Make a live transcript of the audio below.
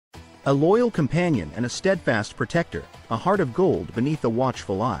A loyal companion and a steadfast protector, a heart of gold beneath a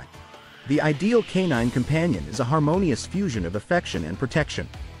watchful eye. The ideal canine companion is a harmonious fusion of affection and protection.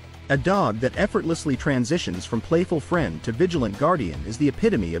 A dog that effortlessly transitions from playful friend to vigilant guardian is the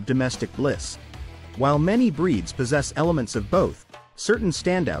epitome of domestic bliss. While many breeds possess elements of both, certain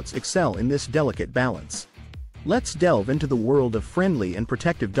standouts excel in this delicate balance. Let's delve into the world of friendly and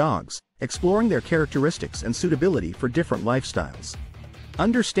protective dogs, exploring their characteristics and suitability for different lifestyles.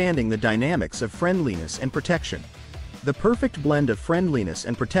 Understanding the dynamics of friendliness and protection. The perfect blend of friendliness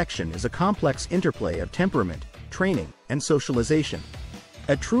and protection is a complex interplay of temperament, training, and socialization.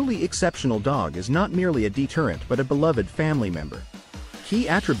 A truly exceptional dog is not merely a deterrent but a beloved family member. Key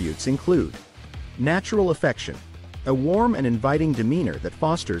attributes include natural affection, a warm and inviting demeanor that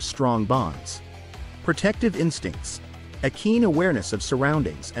fosters strong bonds. Protective instincts, a keen awareness of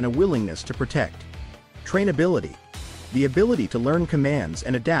surroundings and a willingness to protect. Trainability, the ability to learn commands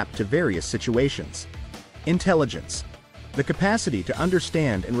and adapt to various situations. Intelligence, the capacity to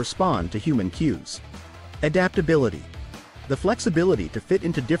understand and respond to human cues. Adaptability, the flexibility to fit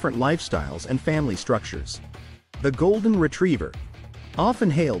into different lifestyles and family structures. The Golden Retriever, often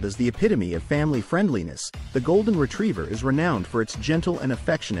hailed as the epitome of family friendliness, the Golden Retriever is renowned for its gentle and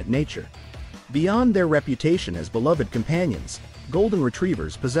affectionate nature. Beyond their reputation as beloved companions, Golden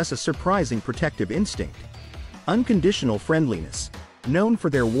Retrievers possess a surprising protective instinct. Unconditional friendliness, known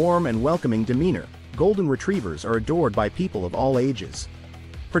for their warm and welcoming demeanor, Golden Retrievers are adored by people of all ages.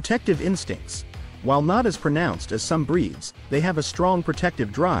 Protective instincts, while not as pronounced as some breeds, they have a strong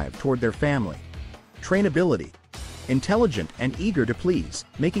protective drive toward their family. Trainability, intelligent and eager to please,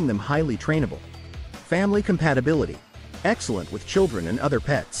 making them highly trainable. Family compatibility, excellent with children and other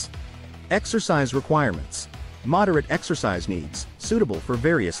pets. Exercise requirements, moderate exercise needs, suitable for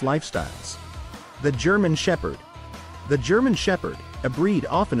various lifestyles. The German Shepherd. The German Shepherd, a breed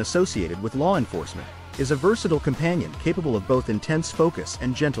often associated with law enforcement, is a versatile companion capable of both intense focus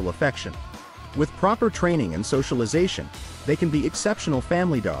and gentle affection. With proper training and socialization, they can be exceptional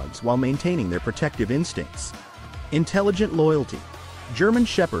family dogs while maintaining their protective instincts. Intelligent loyalty. German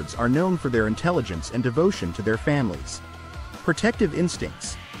Shepherds are known for their intelligence and devotion to their families. Protective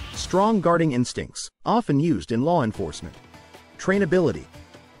instincts, strong guarding instincts, often used in law enforcement. Trainability,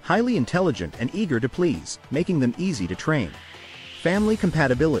 highly intelligent and eager to please, making them easy to train. Family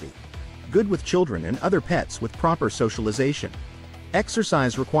compatibility, good with children and other pets with proper socialization.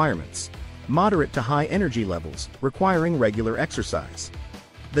 Exercise requirements, moderate to high energy levels, requiring regular exercise.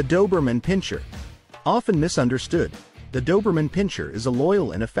 The Doberman Pinscher, often misunderstood, the Doberman Pinscher is a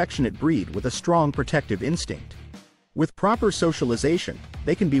loyal and affectionate breed with a strong protective instinct. With proper socialization,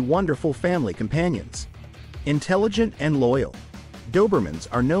 they can be wonderful family companions. Intelligent and loyal. Dobermans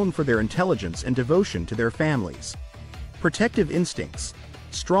are known for their intelligence and devotion to their families. Protective instincts,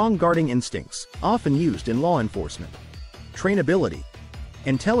 strong guarding instincts, often used in law enforcement. Trainability,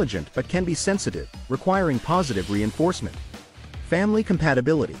 intelligent but can be sensitive, requiring positive reinforcement. Family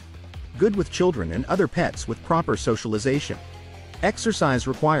compatibility, good with children and other pets with proper socialization. Exercise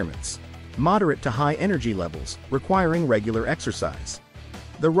requirements, moderate to high energy levels, requiring regular exercise.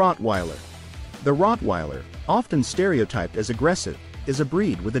 The Rottweiler. The Rottweiler, often stereotyped as aggressive, is a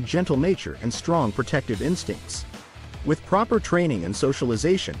breed with a gentle nature and strong protective instincts. With proper training and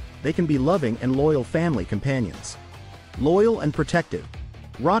socialization, they can be loving and loyal family companions. Loyal and protective.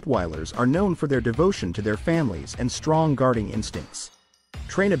 Rottweilers are known for their devotion to their families and strong guarding instincts.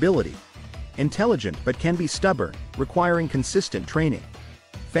 Trainability, intelligent but can be stubborn, requiring consistent training.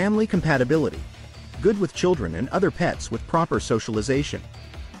 Family compatibility, good with children and other pets with proper socialization.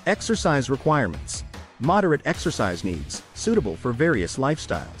 Exercise requirements, moderate exercise needs, suitable for various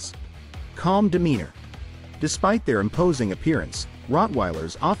lifestyles. Calm demeanor. Despite their imposing appearance,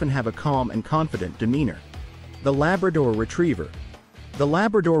 Rottweilers often have a calm and confident demeanor. The Labrador Retriever. The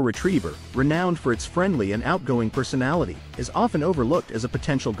Labrador Retriever, renowned for its friendly and outgoing personality, is often overlooked as a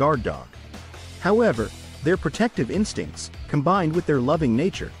potential guard dog. However, their protective instincts, combined with their loving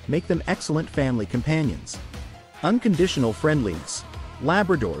nature, make them excellent family companions. Unconditional friendliness.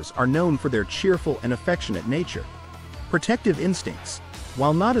 Labradors are known for their cheerful and affectionate nature. Protective instincts.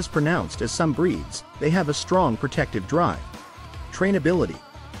 While not as pronounced as some breeds, they have a strong protective drive. Trainability.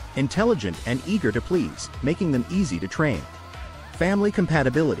 Intelligent and eager to please, making them easy to train. Family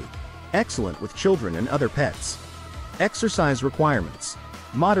compatibility. Excellent with children and other pets. Exercise requirements.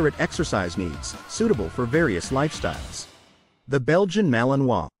 Moderate exercise needs, suitable for various lifestyles. The Belgian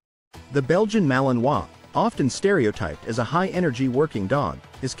Malinois. The Belgian Malinois, often stereotyped as a high-energy working dog,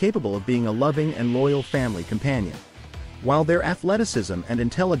 is capable of being a loving and loyal family companion. While their athleticism and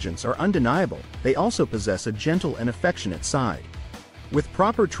intelligence are undeniable, they also possess a gentle and affectionate side. With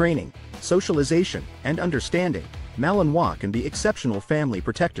proper training, socialization, and understanding, Malinois can be exceptional family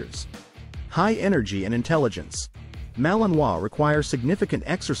protectors. High energy and intelligence. Malinois require significant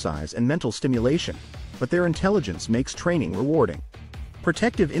exercise and mental stimulation, but their intelligence makes training rewarding.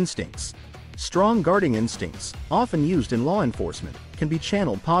 Protective instincts. Strong guarding instincts, often used in law enforcement, can be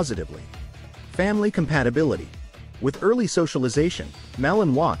channeled positively. Family compatibility. With early socialization,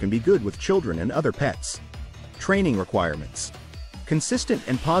 Malinois can be good with children and other pets. Training requirements. Consistent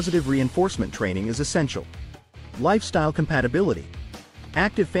and positive reinforcement training is essential. Lifestyle compatibility.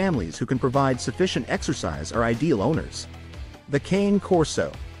 Active families who can provide sufficient exercise are ideal owners. The Cane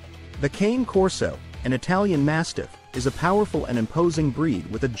Corso. The Cane Corso, an Italian Mastiff, is a powerful and imposing breed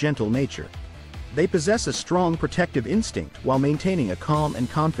with a gentle nature. They possess a strong protective instinct while maintaining a calm and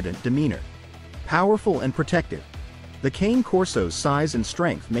confident demeanor. Powerful and protective. The Cane Corso's size and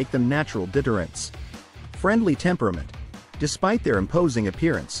strength make them natural deterrents. Friendly temperament. Despite their imposing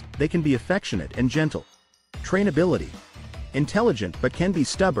appearance, they can be affectionate and gentle. Trainability. Intelligent but can be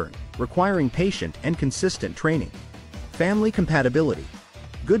stubborn, requiring patient and consistent training. Family compatibility.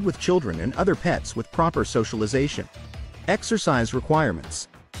 Good with children and other pets with proper socialization. Exercise requirements.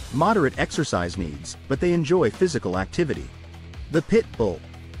 Moderate exercise needs, but they enjoy physical activity. The Pit Bull.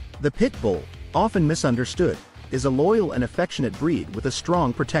 The Pit Bull, often misunderstood, is a loyal and affectionate breed with a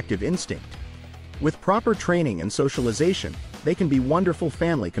strong protective instinct. With proper training and socialization, they can be wonderful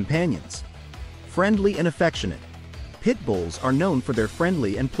family companions. Friendly and affectionate. Pit bulls are known for their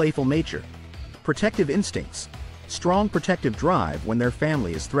friendly and playful nature. Protective instincts. Strong protective drive when their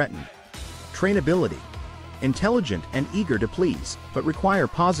family is threatened. Trainability. Intelligent and eager to please, but require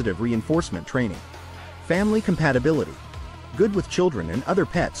positive reinforcement training. Family compatibility. Good with children and other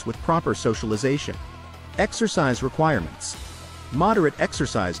pets with proper socialization. Exercise requirements. Moderate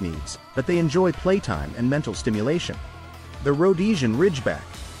exercise needs, but they enjoy playtime and mental stimulation. The Rhodesian Ridgeback.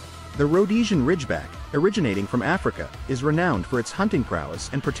 The Rhodesian Ridgeback, originating from Africa, is renowned for its hunting prowess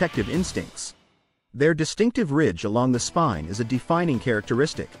and protective instincts. Their distinctive ridge along the spine is a defining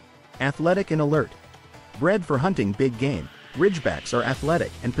characteristic. Athletic and alert. Bred for hunting big game, Ridgebacks are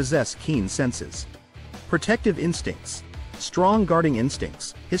athletic and possess keen senses. Protective instincts. Strong guarding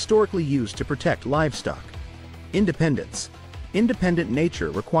instincts, historically used to protect livestock. Independence. Independent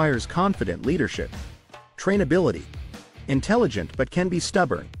nature requires confident leadership. Trainability. Intelligent but can be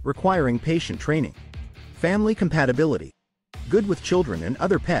stubborn, requiring patient training. Family compatibility. Good with children and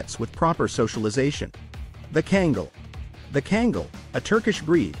other pets with proper socialization. The Kangal. The Kangal, a Turkish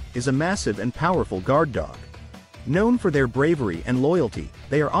breed, is a massive and powerful guard dog. Known for their bravery and loyalty,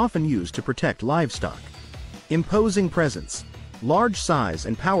 they are often used to protect livestock. Imposing presence. Large size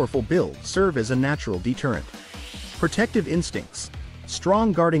and powerful build serve as a natural deterrent. Protective instincts.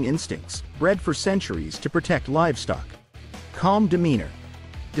 Strong guarding instincts, bred for centuries to protect livestock. Calm demeanor.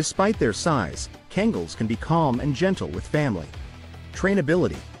 Despite their size, Kangals can be calm and gentle with family.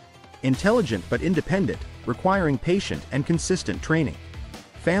 Trainability. Intelligent but independent, requiring patient and consistent training.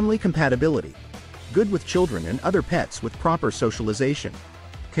 Family compatibility. Good with children and other pets with proper socialization.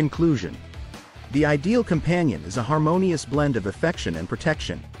 Conclusion. The ideal companion is a harmonious blend of affection and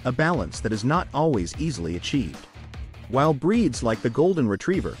protection, a balance that is not always easily achieved. While breeds like the Golden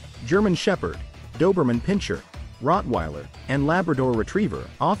Retriever, German Shepherd, Doberman Pinscher, Rottweiler, and Labrador Retriever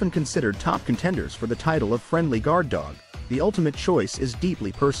often considered top contenders for the title of friendly guard dog, the ultimate choice is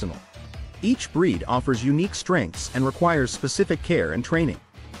deeply personal. Each breed offers unique strengths and requires specific care and training.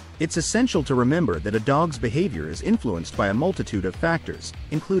 It's essential to remember that a dog's behavior is influenced by a multitude of factors,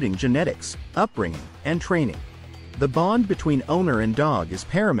 including genetics, upbringing, and training. The bond between owner and dog is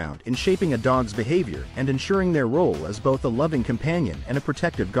paramount in shaping a dog's behavior and ensuring their role as both a loving companion and a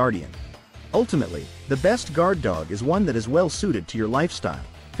protective guardian. Ultimately, the best guard dog is one that is well suited to your lifestyle,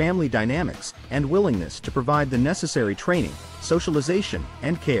 family dynamics, and willingness to provide the necessary training, socialization,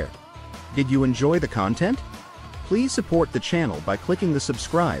 and care. Did you enjoy the content? Please support the channel by clicking the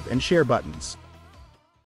subscribe and share buttons.